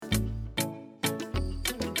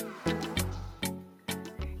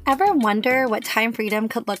Ever wonder what time freedom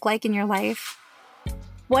could look like in your life?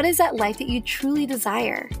 What is that life that you truly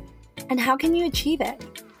desire? And how can you achieve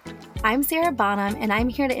it? I'm Sarah Bonham, and I'm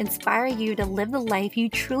here to inspire you to live the life you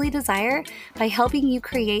truly desire by helping you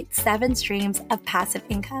create 7 streams of passive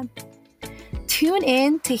income. Tune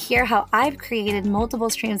in to hear how I've created multiple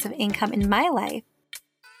streams of income in my life,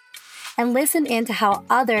 and listen in to how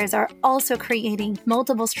others are also creating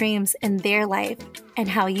multiple streams in their life and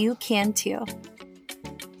how you can too.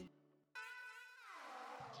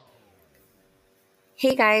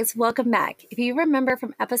 Hey guys, welcome back. If you remember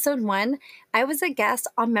from episode 1, I was a guest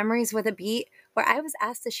on Memories with a Beat where I was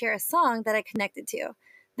asked to share a song that I connected to.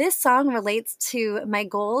 This song relates to my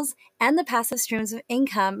goals and the passive streams of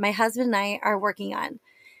income my husband and I are working on.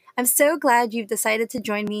 I'm so glad you've decided to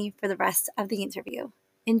join me for the rest of the interview.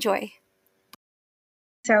 Enjoy.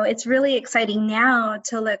 So it's really exciting now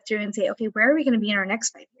to look through and say, okay, where are we going to be in our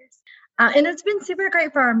next 5 years? And it's been super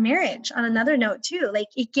great for our marriage on another note too. Like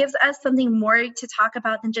it gives us something more to talk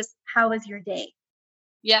about than just how was your day?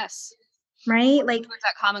 Yes. Right? Like towards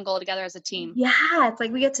that common goal together as a team. Yeah. It's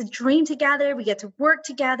like we get to dream together. We get to work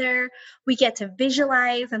together. We get to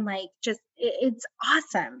visualize and it's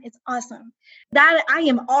awesome. It's awesome. That I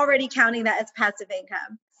am already counting that as passive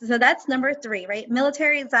income. So that's number 3, right?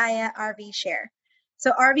 Military Zaya RV Share.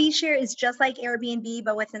 So RV Share is just like Airbnb,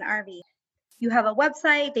 but with an RV. You have a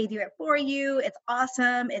website, they do it for you. It's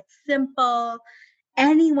awesome. It's simple.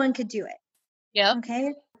 Anyone could do it. Yeah.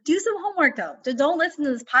 Okay. Do some homework though. So don't listen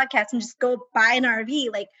to this podcast and just go buy an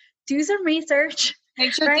RV. Like do some research.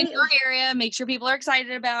 Make sure right? it's in your area. Make sure people are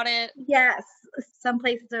excited about it. Yes. Some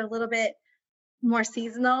places are a little bit more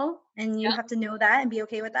seasonal and you have to know that and be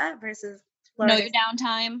okay with that versus Florida. Know your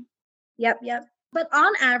downtime. Yep. But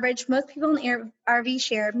on average, most people in RV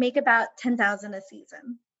Share make about $10,000 a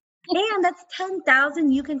season. And that's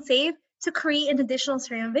 $10,000 you can save to create an additional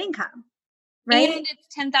stream of income, right? And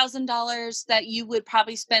it's $10,000 that you would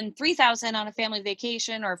probably spend $3,000 on a family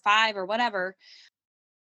vacation or $5,000 or whatever.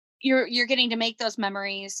 You're getting to make those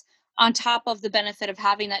memories on top of the benefit of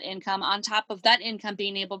having that income, on top of that income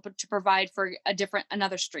being able to provide for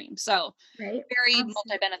another stream. So very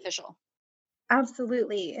multi-beneficial.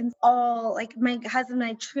 Absolutely. And all like my husband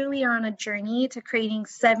and I truly are on a journey to creating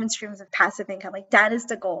 7 streams of passive income. Like that is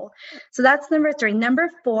the goal. So that's number 3. Number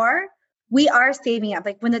 4, we are saving up.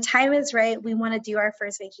 Like when the time is right, we want to do our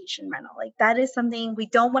first vacation rental. Like that is something we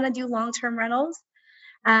don't want to do long-term rentals.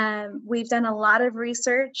 We've done a lot of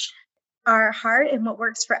research. Our heart and what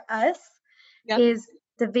works for us is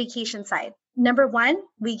the vacation side. Number 1,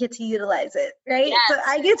 we get to utilize it, right? Yes. So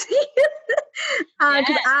I get to use it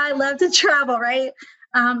because I love to travel, right?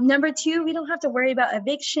 Number 2, we don't have to worry about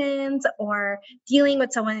evictions or dealing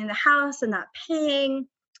with someone in the house and not paying.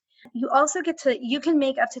 You also you can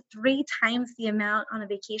make up to 3 times the amount on a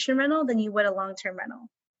vacation rental than you would a long-term rental.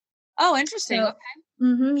 Oh, interesting. So,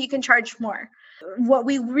 okay. You can charge more. What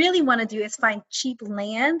we really want to do is find cheap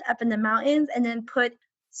land up in the mountains and then put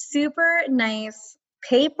super nice,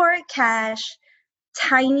 pay for it cash,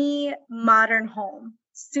 tiny modern home.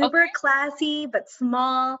 Super classy, but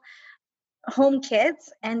small home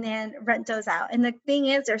kits, and then rent those out. And the thing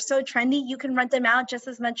is, they're so trendy, you can rent them out just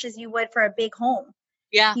as much as you would for a big home.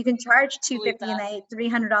 Yeah. You can charge $250 a night,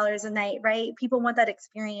 $300 a night, right? People want that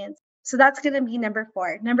experience. So that's going to be number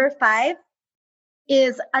 4. Number 5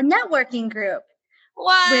 is a networking group.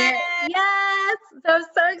 What? Yes. So I'm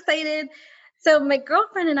so excited. So my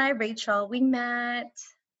girlfriend and I, Rachel, we met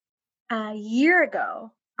a year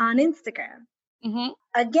ago on Instagram. Mm-hmm.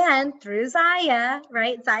 Again, through Zaya,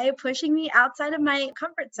 right? Zaya pushing me outside of my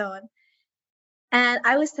comfort zone. And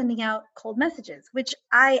I was sending out cold messages, which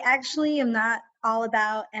I actually am not all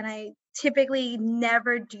about. And I typically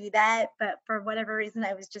never do that. But for whatever reason,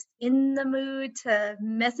 I was just in the mood to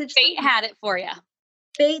message. Fate had it for you.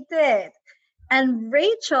 Fate did. And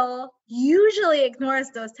Rachel usually ignores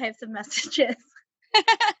those types of messages.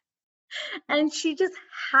 And she just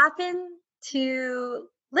happened to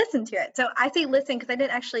listen to it. So I say listen because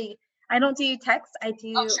I don't do text. I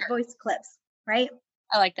do voice clips, right?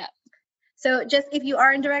 I like that. So just if you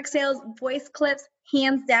are in direct sales, voice clips,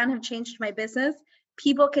 hands down, have changed my business.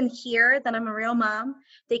 People can hear that I'm a real mom.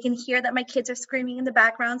 They can hear that my kids are screaming in the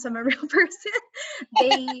background, so I'm a real person.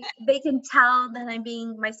 They can tell that I'm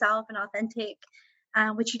being myself and authentic,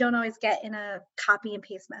 which you don't always get in a copy and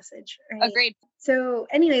paste message. Right? Agreed. So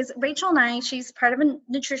anyways, Rachel and I, she's part of a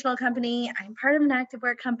nutritional company. I'm part of an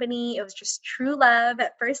activewear company. It was just true love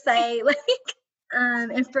at first sight.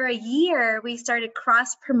 And for a year, we started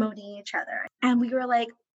cross-promoting each other. And we were like,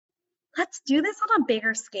 let's do this on a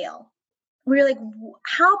bigger scale. we were like,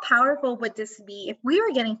 how powerful would this be if we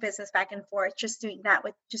were getting business back and forth, just doing that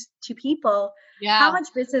with just 2 people? How Yeah.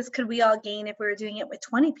 much business could we all gain if we were doing it with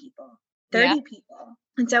 20 people, Yeah. 30 people?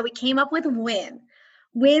 And so we came up with WIN.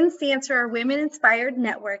 WIN stands for Women Inspired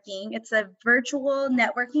Networking. It's a virtual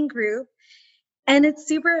networking group. And it's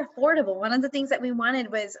super affordable. One of the things that we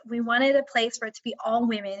wanted was we wanted a place for it to be all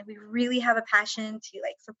women. We really have a passion to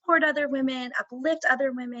like support other women, uplift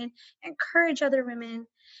other women, encourage other women.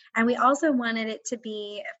 And we also wanted it to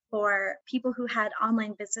be for people who had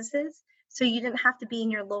online businesses. So you didn't have to be in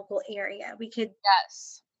your local area.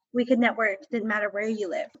 Yes. We could network, didn't matter where you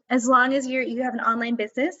live. As long as you have an online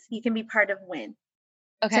business, you can be part of WIN.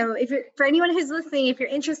 Okay. So for anyone who's listening, if you're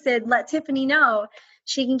interested, let Tiffany know.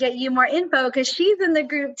 She can get you more info because she's in the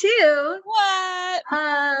group too. What?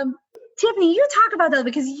 Tiffany, you talk about that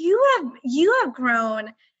because you have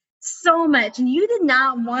grown so much, and you did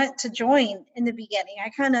not want to join in the beginning.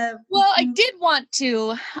 Well, I did want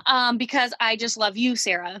to, because I just love you,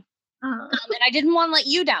 Sarah. And I didn't want to let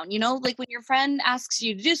you down, like when your friend asks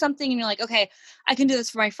you to do something and you're like, okay, I can do this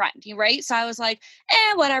for my friend, right? So I was like,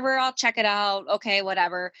 whatever, I'll check it out. Okay,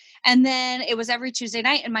 whatever. And then it was every Tuesday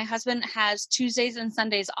night, and my husband has Tuesdays and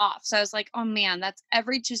Sundays off. So I was like, oh man, that's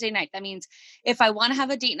every Tuesday night. That means if I want to have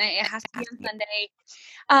a date night, it has to be on Sunday.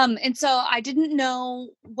 And so I didn't know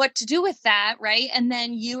what to do with that, right? And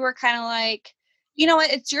then you were kind of like, you know what,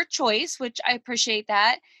 it's your choice, which I appreciate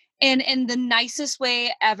that. And in the nicest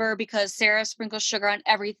way ever, because Sarah sprinkles sugar on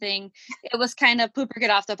everything. It was kind of poop or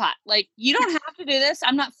get off the pot. Like, you don't have to do this.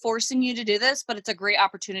 I'm not forcing you to do this, but it's a great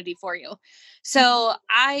opportunity for you. So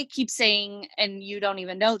I keep saying, and you don't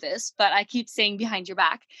even know this, but I keep saying behind your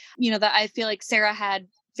back, that I feel like Sarah had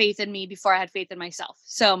faith in me before I had faith in myself.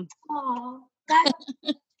 So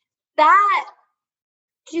that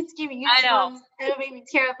keeps giving you I know. It'll make me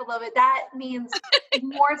tear up a little bit. That means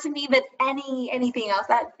more to me than anything else.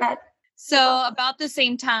 So about the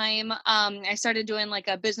same time, I started doing like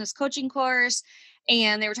a business coaching course,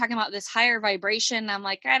 and they were talking about this higher vibration. I'm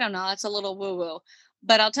like, I don't know, that's a little woo-woo.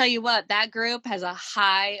 But I'll tell you what, that group has a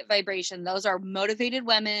high vibration. Those are motivated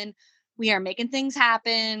women. We are making things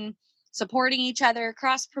happen, supporting each other,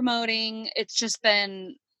 cross-promoting. It's just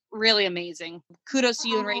been really amazing. Kudos to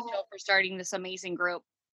you and Rachel for starting this amazing group.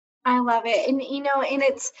 I love it. And, and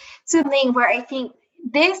it's something where I think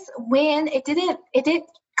this WIN, it didn't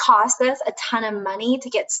cost us a ton of money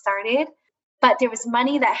to get started, but there was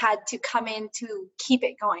money that had to come in to keep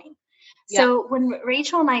it going. Yeah. So when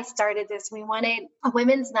Rachel and I started this, we wanted a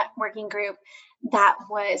women's networking group that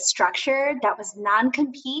was structured, that was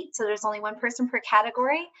non-compete. So there's only one person per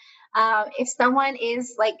category. If someone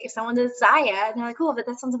does Zaya, and they're like, cool, but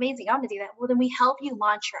that sounds amazing, I want to do that. Well, then we help you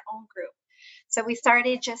launch your own group. So we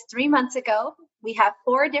started just 3 months ago. We have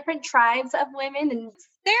 4 different tribes of women. And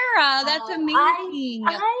Sarah, that's amazing.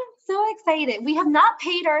 I'm so excited. We have not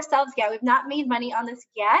paid ourselves yet. We've not made money on this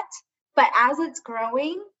yet. But as it's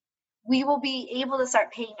growing, we will be able to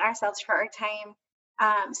start paying ourselves for our time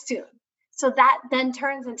soon. So that then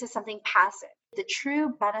turns into something passive. The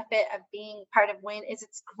true benefit of being part of WIN is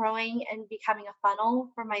it's growing and becoming a funnel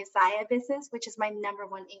for my Zaya business, which is my number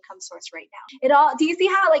one income source right now. Do you see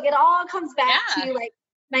how it all comes back to like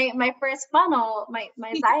my first funnel, my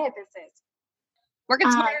Zaya business. Working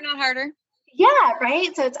smarter, not harder. Yeah,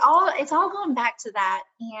 right. So it's all going back to that.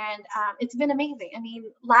 And it's been amazing. I mean,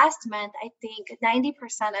 last month, I think 90%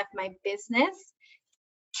 of my business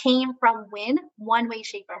came from WIN, one way,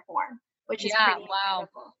 shape, or form, which is pretty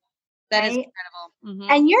incredible. That is incredible.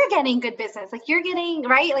 Mm-hmm. And you're getting good business. Like you're getting,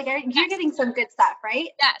 right? Like you're getting some good stuff, right?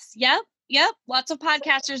 Yes. Yep. Lots of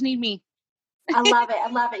podcasters need me. I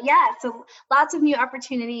love it. Yeah. So lots of new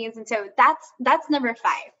opportunities. And so that's number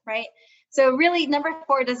 5, right? So really number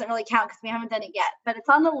 4 doesn't really count because we haven't done it yet, but it's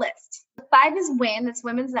on the list. 5 is WIN, it's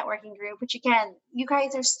Women's Networking Group, which again, you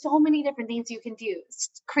guys, there's so many different things you can do.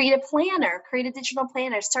 Create a planner, create a digital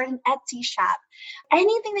planner, start an Etsy shop,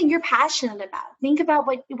 anything that you're passionate about. Think about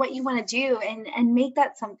what you want to do and make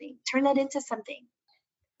that something, turn that into something.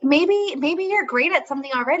 Maybe you're great at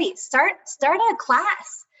something already. Start a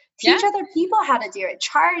class, teach other people how to do it,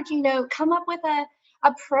 charge, come up with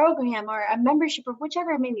a program or a membership or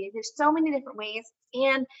whichever it may be. There's so many different ways.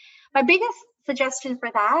 And my biggest suggestion for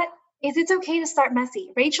that is it's okay to start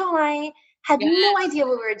messy. Rachel and I had no idea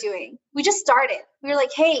what we were doing. We just started. We were like,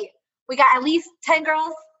 hey, we got at least 10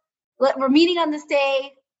 girls. We're meeting on this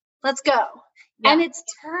day. Let's go. Yeah. And it's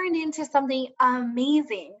turned into something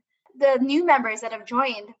amazing. The new members that have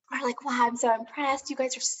joined are like, wow, I'm so impressed. You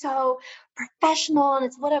guys are so professional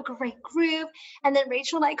and what a great group. And then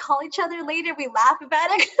Rachel and I call each other later. We laugh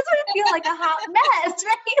about it because we feel like a hot mess,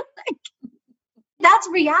 right? That's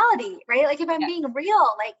reality, right? Like if I'm Yeah. being real,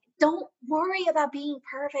 like don't worry about being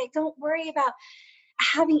perfect. Don't worry about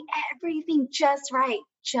having everything just right.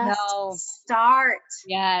 Just No. start.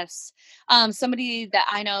 Yes. Somebody that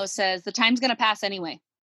I know says the time's gonna pass anyway.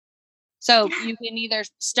 So Yeah. you can either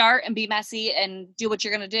start and be messy and do what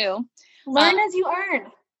you're gonna do. Learn as you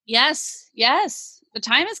earn. Yes, yes. The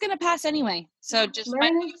time is gonna pass anyway. So just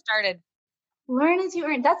might as well get started. Learn as you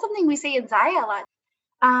earn. That's something we say in Zaya a lot.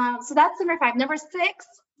 So that's number 5. Number 6,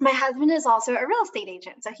 my husband is also a real estate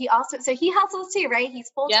agent. So he hustles too, right? He's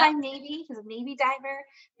Yeah. full-time Navy. He's a Navy diver,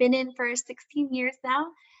 been in for 16 years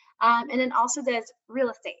now. And then also does real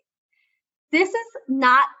estate. This is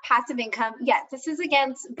not passive income. Yes, this is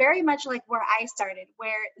again very much like where I started,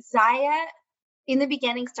 where Zaya in the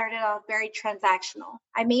beginning started off very transactional.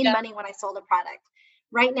 I made Yep. money when I sold a product.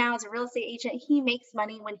 Right now, as a real estate agent, he makes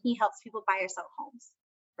money when he helps people buy or sell homes,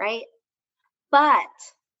 right? But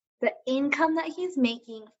the income that he's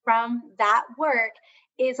making from that work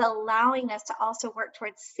is allowing us to also work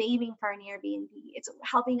towards saving for an Airbnb. It's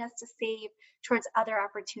helping us to save towards other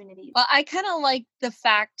opportunities. Well, I kind of like the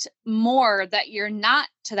fact more that you're not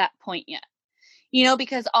to that point yet.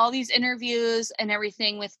 Because all these interviews and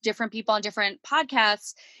everything with different people on different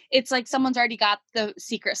podcasts, it's like someone's already got the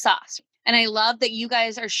secret sauce. And I love that you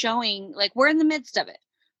guys are showing, like, we're in the midst of it.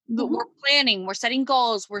 But Mhm. we're planning, we're setting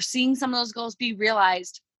goals, we're seeing some of those goals be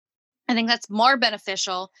realized. I think that's more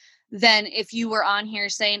beneficial than if you were on here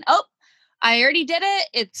saying, oh, I already did it.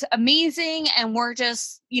 It's amazing. And we're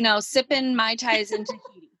just, sipping Mai Tais in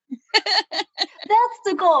Tahiti. That's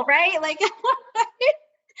the goal, right? Like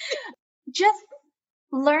just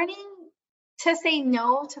learning to say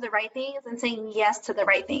no to the right things and saying yes to the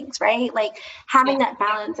right things, right? Like having that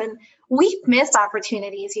balance. And we've missed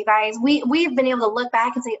opportunities, you guys. We've been able to look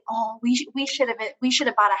back and say, oh, we should have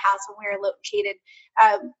bought a house when we were located,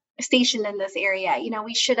 stationed in this area.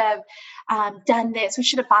 We should have done this. We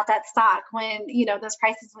should have bought that stock when those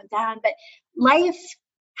prices went down. But life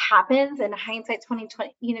happens, in hindsight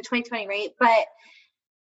 2020, 2020, right? But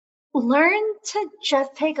learn to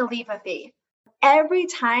just take a leap of faith. Every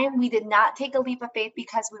time we did not take a leap of faith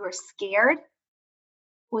because we were scared,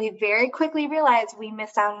 we very quickly realized we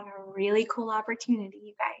missed out on a really cool opportunity,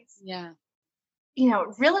 you guys. Yeah.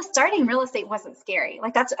 Starting real estate wasn't scary.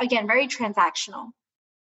 Like that's, again, very transactional.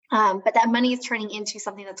 But that money is turning into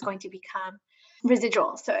something that's going to become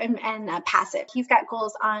residual and passive. He's got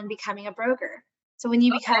goals on becoming a broker. So when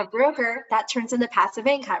you become a broker, that turns into passive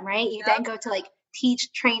income, right? You then go to like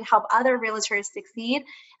teach, train, help other realtors succeed.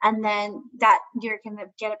 And then that you're going to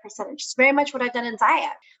get a percentage. It's very much what I've done in Zaya.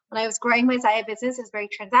 When I was growing my Zaya business, it's very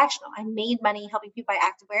transactional. I made money helping people buy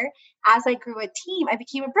activewear. As I grew a team, I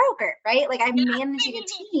became a broker, right? Like I'm managing a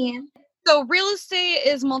team. So real estate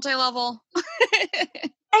is multi-level.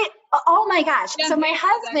 Oh my gosh. Yeah, so my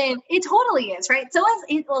husband, it totally is, right? So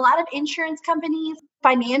as a lot of insurance companies,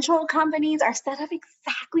 financial companies are set up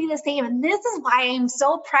exactly the same. And this is why I'm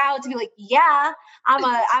so proud to be like, yeah,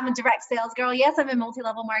 I'm a direct sales girl. Yes, I'm in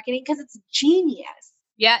multi-level marketing because it's genius.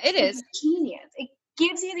 Yeah, it is. It's genius. It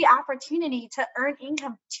gives you the opportunity to earn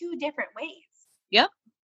income 2 different ways. Yep.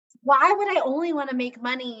 Why would I only want to make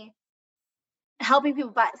money helping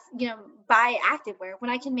people buy activewear when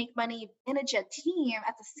I can make money, manage a team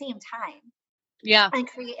at the same time? Yeah. And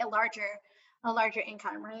create a larger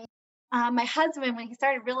income, right? My husband, when he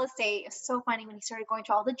started real estate, it's so funny when he started going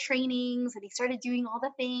to all the trainings and he started doing all the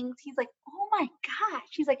things. He's like, oh my gosh.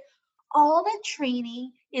 He's like, all the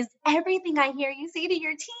training is everything I hear you say to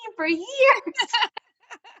your team for years.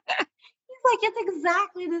 He's like, it's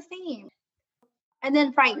exactly the same. And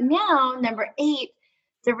then right now, number 8,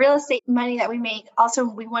 the real estate money that we make, also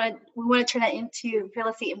we want to turn that into real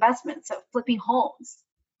estate investments, so flipping homes.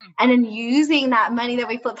 And then using that money that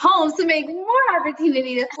we flip homes to make more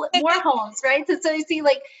opportunity to flip more homes, right? So you see,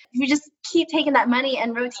 like, if we just keep taking that money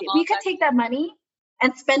and rotate, we could take that money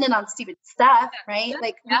and spend it on stupid stuff, right?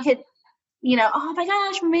 Like we could, oh my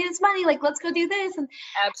gosh, we made this money. Like, let's go do this. And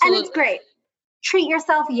it's great. Treat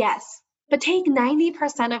yourself, yes. But take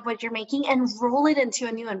 90% of what you're making and roll it into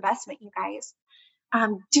a new investment, you guys.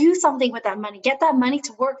 Do something with that money. Get that money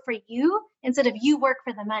to work for you instead of you work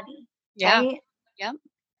for the money. Yeah. Right? Yep.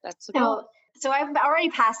 That's the goal. So I've already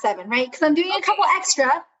passed 7, right? Because I'm doing a couple extra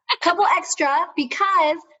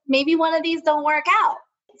because maybe one of these don't work out.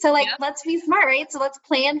 So let's be smart, right? So let's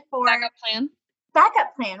plan for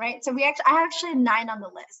backup plan, right? So I actually have 9 on the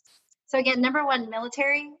list. So again, number 1,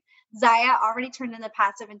 military. Zaya already turned into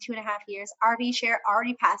passive in 2.5 years. RV share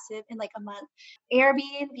already passive in like a month.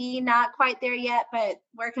 Airbnb, not quite there yet, but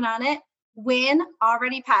working on it. Win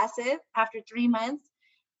already passive after 3 months.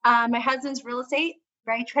 My husband's real estate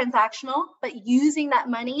very transactional, but using that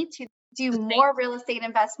money to do more real estate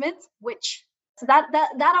investments, which so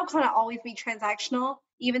that'll kind of always be transactional.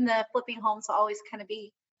 Even the flipping homes will always kind of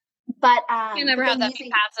be, but You never have that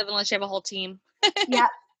be passive unless you have a whole team. yeah.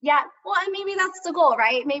 Well, and maybe that's the goal,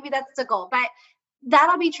 right? Maybe that's the goal, but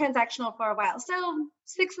that'll be transactional for a while. So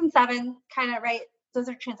 6 and 7 kind of, right? Those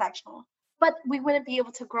are transactional, but we wouldn't be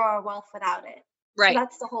able to grow our wealth without it. Right. So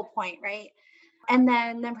that's the whole point, right? And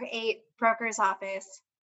then number 8, broker's office.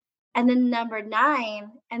 And then number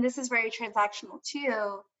 9, and this is very transactional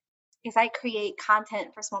too, is I create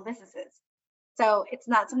content for small businesses. So it's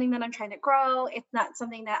not something that I'm trying to grow. It's not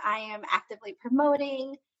something that I am actively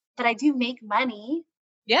promoting, but I do make money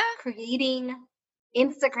creating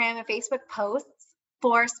Instagram and Facebook posts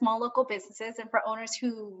for small local businesses and for owners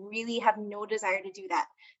who really have no desire to do that.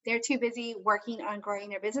 They're too busy working on growing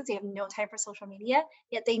their business. They have no time for social media,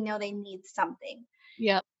 yet they know they need something.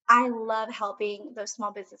 Yep. I love helping those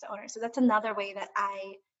small business owners. So that's another way that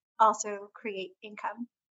I also create income.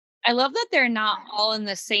 I love that they're not all in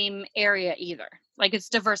the same area either. Like it's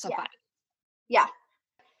diversified. Yeah.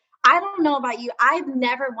 I don't know about you. I've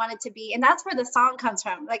never wanted to be, and that's where the song comes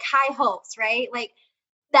from, like High Hopes, right? Like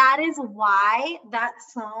that is why that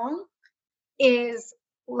song is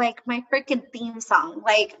like my freaking theme song.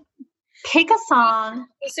 Like pick a song.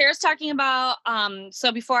 Sarah's talking about,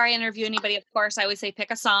 so before I interview anybody, of course, I always say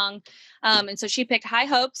pick a song. And so she picked High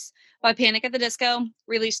Hopes by Panic at the Disco,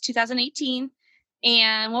 released 2018.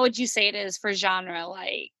 And what would you say it is for genre?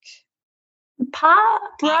 Like pop,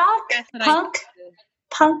 rock,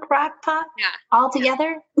 punk, rock, pop, all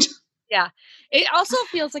together. Yeah. It also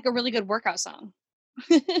feels like a really good workout song.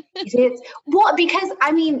 It is. Well, because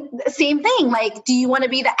I mean, same thing. Like, do you want to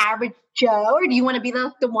be the average Joe, or do you want to be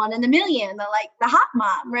the one in the million, the hot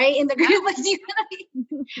mom, right? In the group, like, do you want to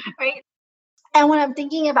be, right? And when I'm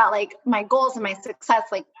thinking about like my goals and my success,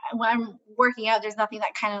 like when I'm working out, there's nothing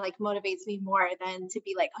that kind of like motivates me more than to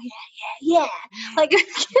be like, oh yeah, like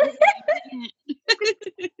you're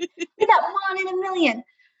that one in a million.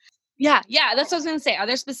 Yeah, that's what I was gonna say. Are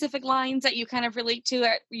there specific lines that you kind of relate to?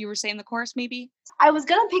 You were saying the chorus, maybe? I was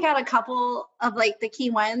gonna pick out a couple of like the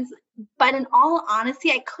key ones, but in all honesty,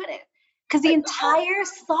 I couldn't, because the entire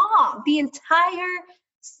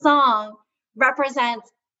song represents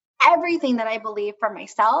everything that I believe for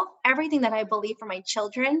myself, everything that I believe for my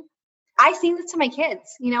children. I sing this to my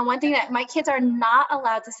kids. You know, one thing that my kids are not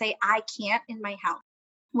allowed to say I can't in my house.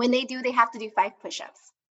 When they do, they have to do 5 push-ups.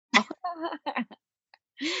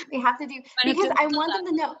 They have to do, because I want them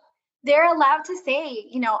to know they're allowed to say,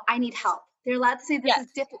 you know, I need help. They're allowed to say this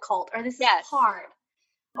is difficult, or this is hard,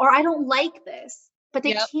 or I don't like this. But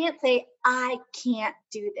they can't say, I can't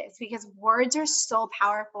do this, because words are so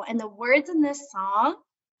powerful. And the words in this song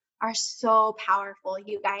are so powerful,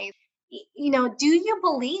 you guys. You know, do you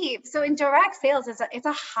believe? So in direct sales, it's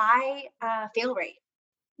a high fail rate.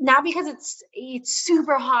 Not because it's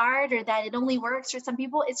super hard or that it only works for some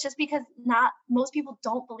people. It's just because most people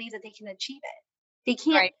don't believe that they can achieve it. They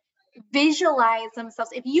can't visualize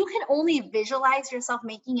themselves. If you can only visualize yourself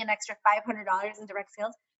making an extra $500 in direct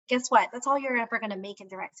sales, guess what? That's all you're ever going to make in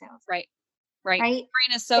direct sales. Right. The brain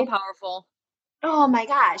is so powerful. Oh my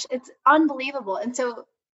gosh, it's unbelievable. And so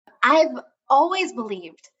I've always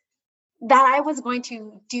believed that I was going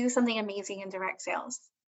to do something amazing in direct sales.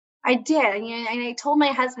 I did. And I told my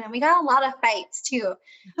husband, we got a lot of fights too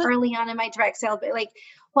early on in my direct sales, but like,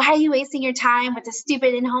 why are you wasting your time with the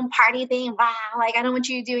stupid in-home party thing? Wow, like, I don't want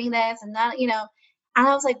you doing this and that, you know. And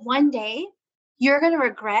I was like, one day you're going to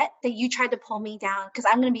regret that you tried to pull me down, because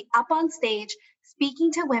I'm going to be up on stage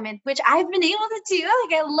speaking to women, which I've been able to do.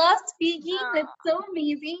 Like, I love speaking. It's so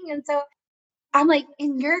amazing. And so I'm like,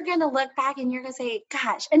 and you're going to look back and you're going to say,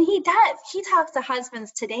 gosh, and he does. He talks to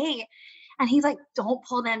husbands today and he's like, don't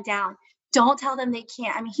pull them down. Don't tell them they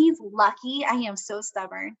can't. I mean, he's lucky. I am so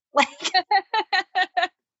stubborn. Like,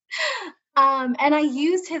 and I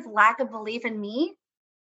used his lack of belief in me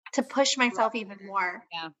to push myself even more.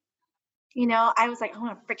 Yeah. You know, I was like, I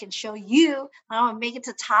want to freaking show you. I want to make it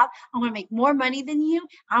to top. I want to make more money than you.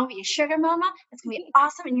 I want to be a sugar mama. It's going to be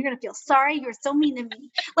awesome. And you're going to feel sorry. You were so mean to me.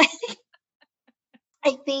 Like,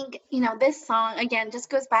 I think, you know, this song, again, just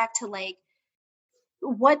goes back to like,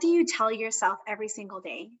 what do you tell yourself every single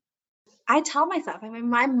day? I tell myself, I mean,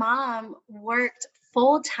 my mom worked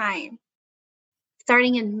full time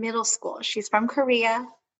starting in middle school. She's from Korea.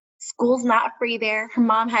 School's not free there. Her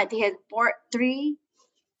mom had four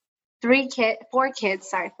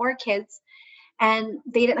kids. And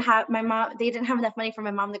they didn't have enough money for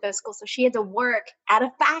my mom to go to school. So she had to work at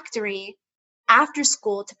a factory after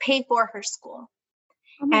school to pay for her school.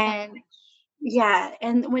 Oh, and Yeah.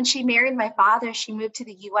 And when she married my father, she moved to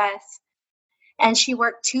the US and she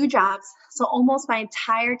worked 2 jobs. So almost my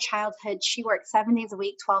entire childhood, she worked 7 days a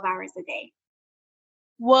week, 12 hours a day.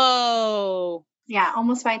 Whoa. Yeah,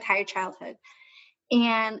 almost my entire childhood.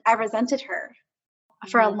 And I resented her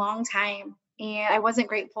for a Mhm. long time, and I wasn't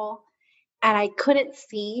grateful, and I couldn't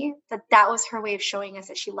see that that was her way of showing us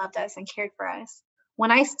that she loved us and cared for us. When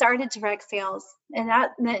I started direct sales, and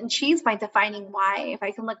that then she's my defining why. If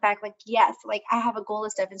I can look back, like, yes, like, I have a goal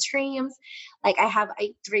of 7 streams, like,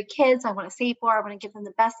 I 3 kids I wanna save for, I wanna give them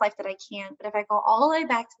the best life that I can, but if I go all the way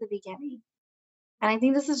back to the beginning, and I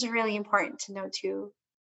think this is really important to know too,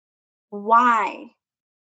 why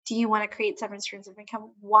do you wanna create 7 streams of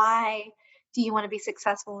income? Why do you wanna be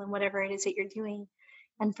successful in whatever it is that you're doing?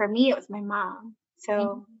 And for me, it was my mom. So,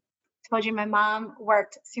 Mhm. told you my mom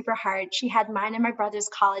worked super hard. She had mine and my brother's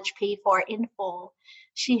college paid for in full.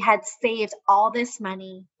 She had saved all this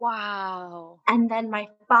money, Wow. and then my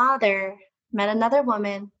father met another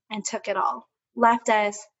woman and took it all. Left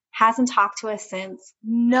us, hasn't talked to us since.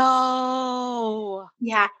 No.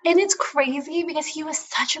 Yeah, and it's crazy because he was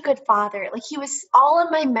such a good father. Like, he was all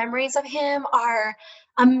of my memories of him are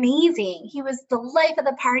amazing. He was the life of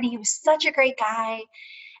the party. He was such a great guy,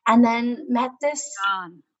 and then met this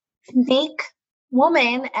Gone. snake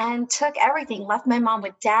woman and took everything. Left my mom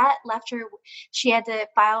with debt, left her she had to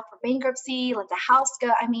file for bankruptcy, let the house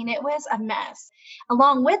go. I mean, it was a mess.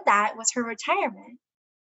 Along with that was her retirement.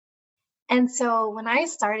 And so when I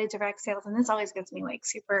started direct sales, and this always gets me, like,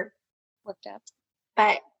 super Worked up.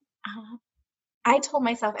 but, uh I told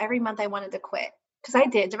myself every month I wanted to quit because I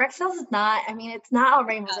did. Direct sales is not, I mean, it's not all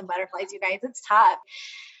rainbows Tough. and butterflies, you guys. It's tough,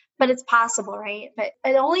 but it's possible, right? But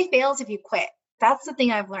it only fails if you quit. That's the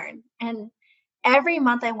thing I've learned. And every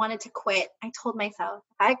month I wanted to quit, I told myself,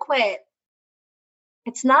 if I quit,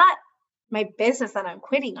 it's not my business that I'm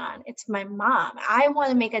quitting on. It's my mom. I want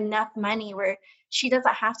to make enough money where she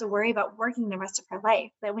doesn't have to worry about working the rest of her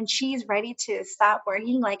life. That when she's ready to stop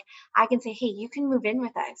working, like, I can say, hey, you can move in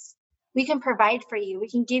with us. We can provide for you. We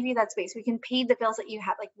can give you that space. We can pay the bills that you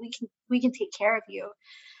have. Like, we can take care of you.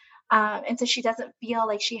 And so she doesn't feel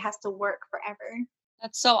like she has to work forever.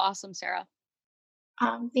 That's so awesome, Sarah.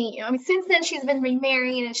 Thank you. I mean, since then she's been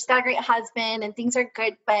remarried and she's got a great husband and things are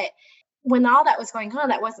good. But when all that was going on,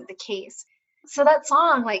 that wasn't the case. So that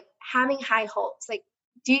song, like, having high hopes, like,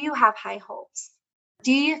 do you have high hopes?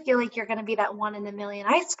 Do you feel like you're going to be that one in a million?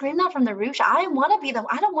 I scream that from the roof. I don't want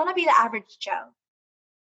to be the average Joe.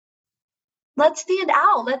 Let's stand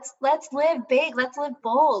out. Let's live big. Let's live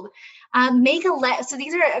bold. So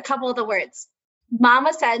these are a couple of the words.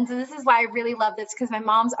 Mama said, and so this is why I really love this because my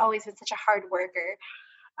mom's always been such a hard worker.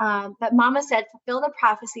 But Mama said, fulfill the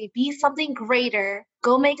prophecy, be something greater,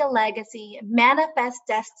 go make a legacy, manifest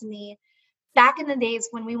destiny. Back in the days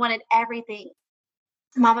when we wanted everything,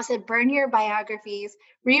 Mama said, burn your biographies,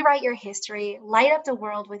 rewrite your history, light up the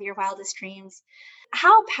world with your wildest dreams.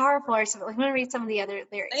 How powerful are some? Like, I'm going to read some of the other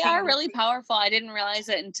lyrics. They Hang are on. really powerful. I didn't realize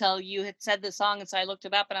it until you had said the song, and so I looked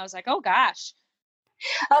it up, and I was like, "Oh gosh."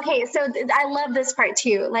 Okay, so I love this part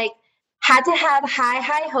too. Like, had to have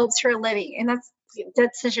high hopes for a living, and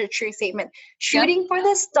that's such a true statement. Yep. Shooting for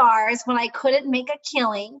the stars when I couldn't make a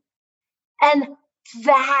killing, and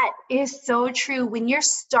that is so true when you're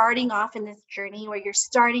starting off in this journey, or you're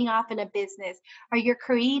starting off in a business, or you're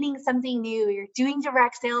creating something new, you're doing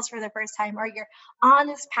direct sales for the first time, or you're on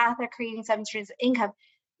this path of creating 7 streams of income.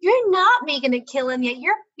 You're not making a killing yet.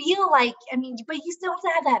 You feel like, I mean, but you still have to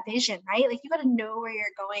have that vision, right? Like, you got to know where you're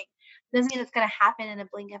going. Doesn't mean it's going to happen in a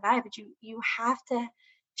blink of an eye, but you have to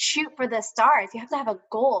shoot for the stars. You have to have a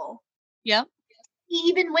goal, Yep.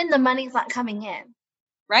 even when the money's not coming in,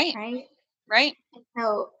 Right. right? Right.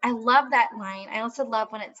 So I love that line. I also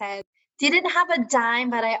love when it says, didn't have a dime,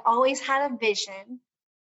 but I always had a vision.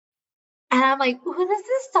 And I'm like, ooh, this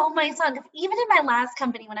is so my song. 'Cause even in my last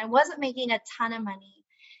company, when I wasn't making a ton of money,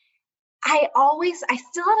 I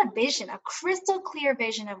still had a vision, a crystal clear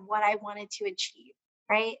vision of what I wanted to achieve,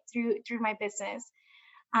 right? Through my business.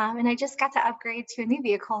 And I just got to upgrade to a new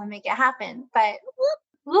vehicle and make it happen. But whoop,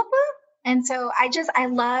 whoop. And so I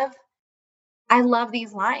love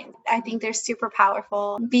these lines. I think they're super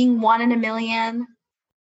powerful. Being one in a million,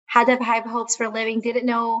 had to have high hopes for a living, didn't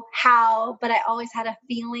know how, but I always had a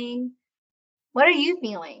feeling. What are you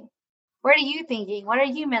feeling? What are you thinking? What are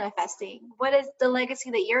you manifesting? What is the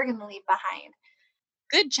legacy that you're going to leave behind?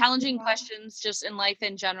 Good challenging Yeah. questions just in life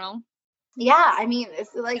in general. Yeah, I mean,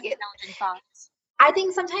 it's like Challenging thoughts. I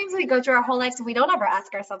think sometimes we go through our whole lives and we don't ever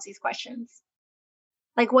ask ourselves these questions.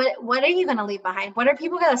 Like, what are you going to leave behind? What are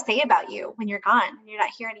people going to say about you when you're gone, when you're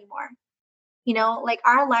not here anymore? Like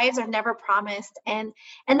our lives are never promised. And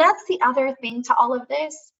that's the other thing to all of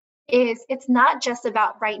this is it's not just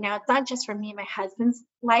about right now. It's not just for me and my husband's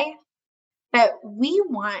life, but we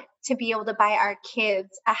want to be able to buy our kids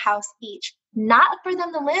a house each, not for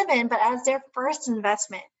them to live in, but as their first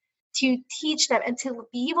investment to teach them and to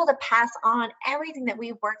be able to pass on everything that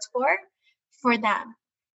we worked for them.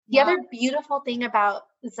 The other beautiful thing about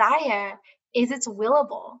Zaya is it's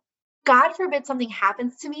willable. God forbid something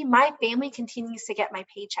happens to me, my family continues to get my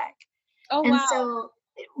paycheck. Oh, and wow. so,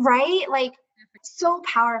 right? Like, so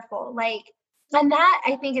powerful. Like, and that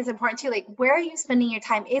I think is important too. Like, where are you spending your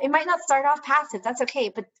time? It might not start off passive. That's okay.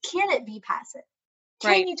 But can it be passive?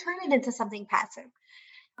 Can Right. you turn it into something passive?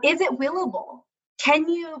 Is it willable? Can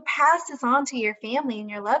you pass this on to your family and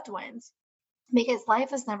your loved ones? Because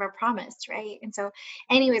life is never promised, right? And so,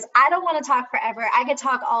 anyways, I don't want to talk forever. I could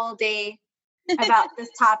talk all day about this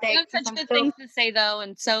topic. You have such good things to say, though,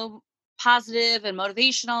 and so positive and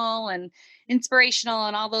motivational and inspirational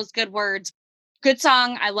and all those good words. Good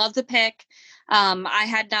song. I love the pick. I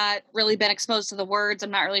had not really been exposed to the words.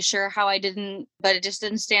 I'm not really sure how I didn't, but it just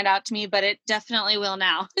didn't stand out to me, but it definitely will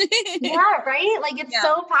now. Yeah, right? Like, it's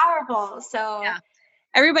so powerful. So yeah.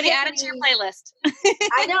 Everybody add it to your playlist.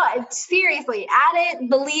 I know. Seriously, add it,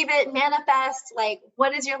 believe it, manifest. Like,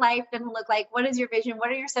 what is your life going to look like? What is your vision? What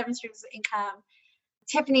are your 7 streams of income?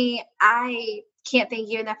 Tiffany, I can't thank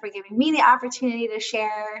you enough for giving me the opportunity to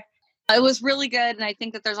share. It was really good. And I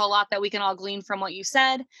think that there's a lot that we can all glean from what you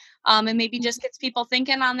said. And maybe just gets people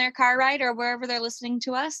thinking on their car ride or wherever they're listening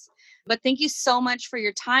to us. But thank you so much for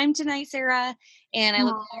your time tonight, Sarah. And I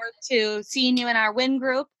look forward to seeing you in our WIN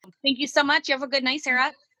group. Thank you so much. You have a good night,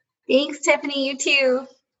 Sarah. Thanks, Tiffany. You too.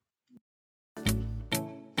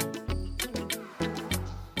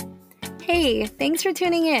 Hey, thanks for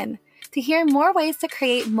tuning in. To hear more ways to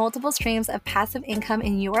create multiple streams of passive income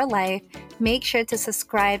in your life, make sure to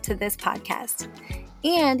subscribe to this podcast.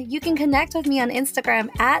 And you can connect with me on Instagram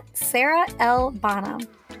at Sarah L. Bonham.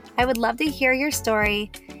 I would love to hear your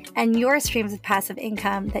story and your streams of passive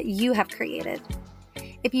income that you have created.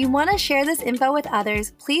 If you want to share this info with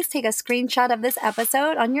others, please take a screenshot of this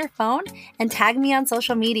episode on your phone and tag me on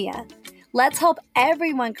social media. Let's help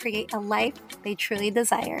everyone create a life they truly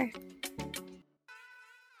desire.